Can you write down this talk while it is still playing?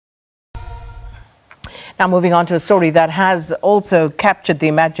Now moving on to a story that has also captured the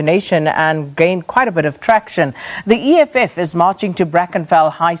imagination and gained quite a bit of traction. The EFF is marching to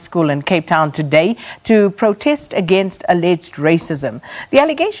Brackenfell High School in Cape Town today to protest against alleged racism. The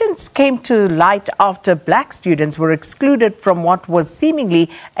allegations came to light after black students were excluded from what was seemingly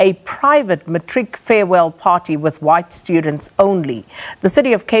a private matric farewell party with white students only. The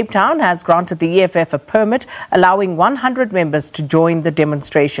city of Cape Town has granted the EFF a permit allowing 100 members to join the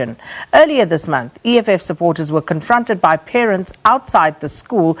demonstration. Earlier this month, EFF supporters were confronted by parents outside the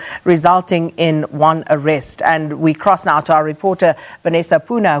school, resulting in one arrest. And we cross now to our reporter, Vanessa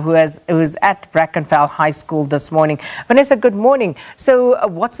Poonah, who is at Brackenfell High School this morning. Vanessa, good morning. So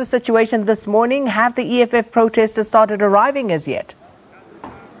what's the situation this morning? Have the EFF protesters started arriving as yet?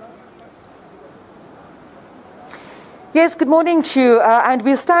 Yes, good morning to you. And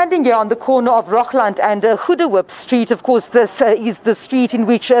we're standing here on the corner of Rockland and Goedewip Street. Of course, this is the street in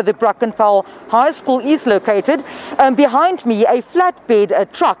which the Brackenfell High School is located. Behind me, a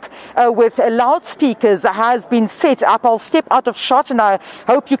flatbed truck with loudspeakers has been set up. I'll step out of shot and I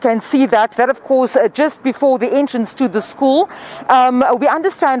hope you can see that. That, of course, just before the entrance to the school. We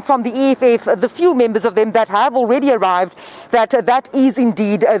understand from the EFF, the few members of them that have already arrived, that that is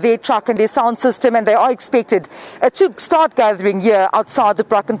indeed their truck and their sound system, and they are expected to start gathering here outside the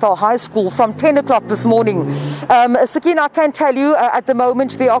Brackenfell High School from 10 o'clock this morning. Sakina, I can tell you at the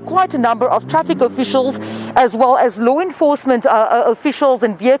moment there are quite a number of traffic officials as well as law enforcement officials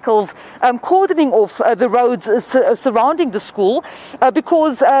and vehicles cordoning off the roads surrounding the school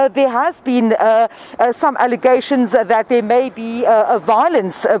because there has been some allegations that there may be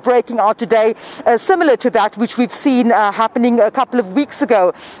violence breaking out today, similar to that which we've seen happening a couple of weeks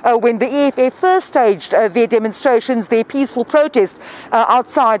ago when the EFF first staged their demonstrations, their peaceful protest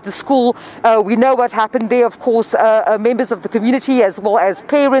outside the school. We know what happened there. Of course, members of the community as well as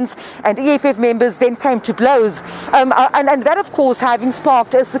parents and EFF members then came to blows. And that, of course, having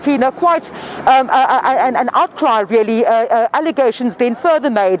sparked, Sakina, quite an outcry, really. Allegations then further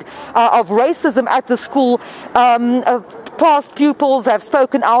made of racism at the school. Past pupils have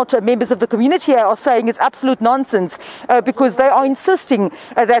spoken out. Members of the community are saying it's absolute nonsense because they are insisting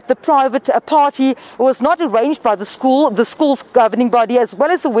that the private party was not arranged by the school's governing body, as well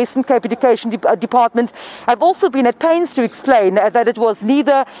as the Western Cape Education Department, have also been at pains to explain that it was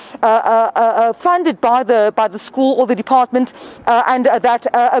neither funded by the school or the department, and that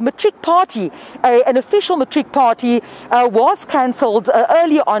a matric party, an official matric party, was cancelled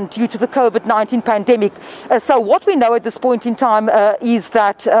early on due to the COVID-19 pandemic. So what we know at this point in time is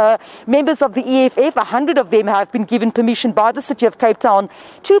that members of the EFF, 100 of them, have been given permission by the City of Cape Town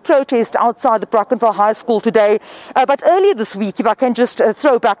to protest outside the Brackenfell High School today. But earlier this week, if I can just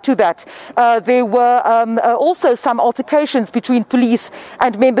throw back to that, there were also some altercations between police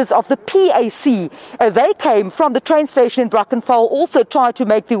and members of the PAC. They came from the train station in Brackenfell, also tried to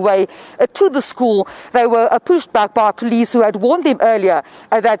make their way to the school. They were pushed back by police who had warned them earlier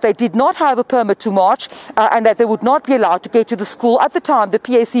that they did not have a permit to march and that they would not be allowed to get to the school. At the time, the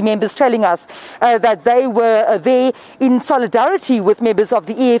PAC members telling us that they were there in solidarity with members of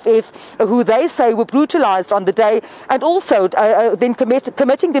the EFF who they say were brutalized on the day, and also then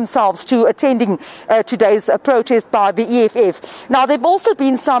committing themselves to attending today's protest by the EFF. Now, there have also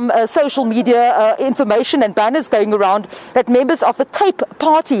been some social media information and banners going around that members of the Cape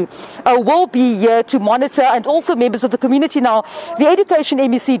Party will be here to monitor, and also members of the community. Now, the Education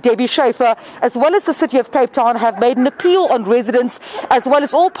MEC, Debbie Schaefer, as well as the City of Cape Town, have made an appeal on residents as well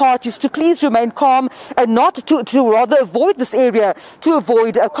as all parties to please remain calm and not to rather avoid this area, to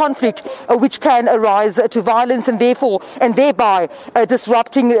avoid a conflict which can arise to violence and thereby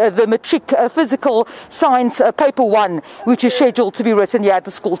disrupting the matric physical science paper 1, which is scheduled to be written here at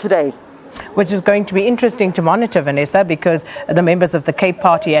the school today. Which is going to be interesting to monitor, Vanessa, because the members of the Cape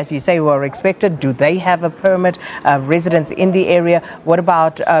Party, as you say, were expected. Do they have a permit? Residents in the area? What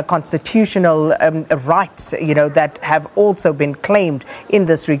about constitutional rights, that have also been claimed in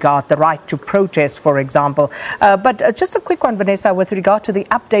this regard, the right to protest, for example? But just a quick one, Vanessa, with regard to the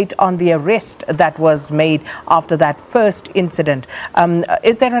update on the arrest that was made after that first incident.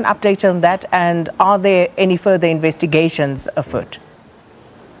 Is there an update on that, and are there any further investigations afoot?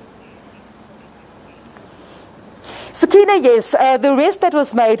 Sakina, yes, the arrest that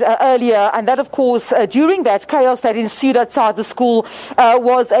was made earlier, and that, of course, during that chaos that ensued outside the school,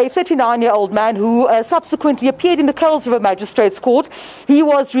 was a 39-year-old man who subsequently appeared in the Curls River Magistrates Court. He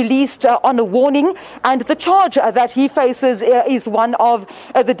was released on a warning, and the charge that he faces is one of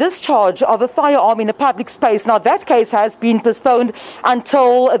the discharge of a firearm in a public space. Now, that case has been postponed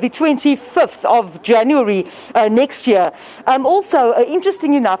until the 25th of January next year. Also,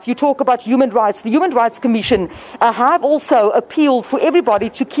 interesting enough, you talk about human rights. The Human Rights Commission have also appealed for everybody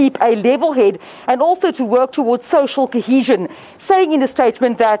to keep a level head and also to work towards social cohesion, saying in a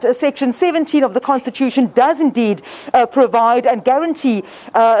statement that Section 17 of the Constitution does indeed provide and guarantee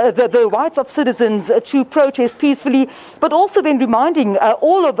the rights of citizens to protest peacefully, but also then reminding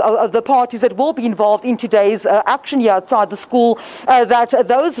all of the parties that will be involved in today's action here outside the school that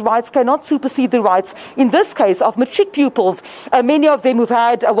those rights cannot supersede the rights, in this case, of matric pupils. Many of them who've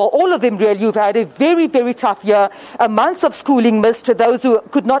had, well, all of them really, who've had a very, very tough year, months of schooling missed, those who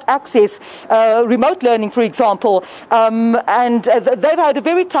could not access remote learning, for example, and they've had a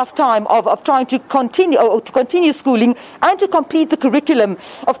very tough time of trying to continue schooling and to complete the curriculum,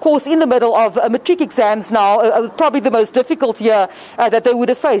 of course, in the middle of matric exams now, probably the most difficult year that they would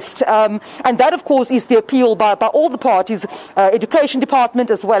have faced. And that, of course, is the appeal by all the parties, Education Department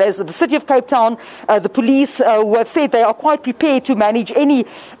as well as the City of Cape Town, the police, who have said they are quite prepared to manage any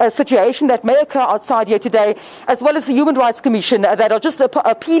situation that may occur outside here today, as well as the Human Rights Commission that are just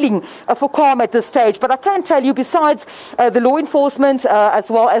appealing for calm at this stage. But I can tell you, besides the law enforcement, as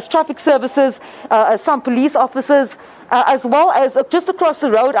well as traffic services, some police officers, as well as just across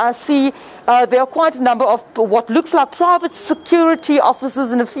the road, I see there are quite a number of what looks like private security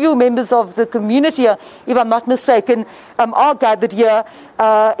officers and a few members of the community, if I'm not mistaken, are gathered here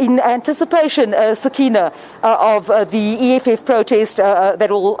in anticipation, Sakina, of the EFF protest that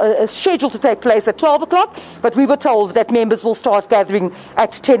will scheduled to take place at 12 o'clock. But we were told that members will start gathering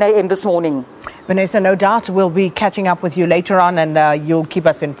at 10 a.m. this morning. Vanessa, no doubt we'll be catching up with you later on, and you'll keep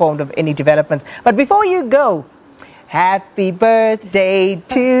us informed of any developments. But before you go, happy birthday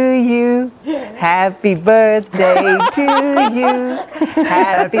to you. Happy birthday to you.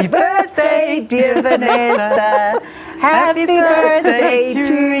 Happy birthday, dear Vanessa. Happy birthday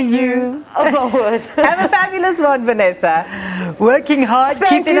to you. Oh, Lord. Have a fabulous one, Vanessa. Working hard,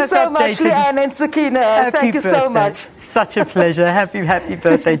 keeping us updated. Thank you so much, Leanne and Sakina. Thank you so much. Such a pleasure. Happy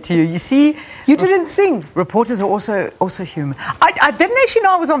birthday to you. You see, you didn't sing. Reporters are also human. I didn't actually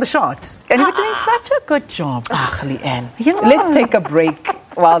know I was on the shot. And you were doing such a good job. Leanne. You know, let's take a break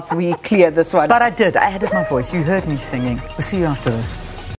whilst we clear this one. But I did. I added my voice. You heard me singing. We'll see you after this.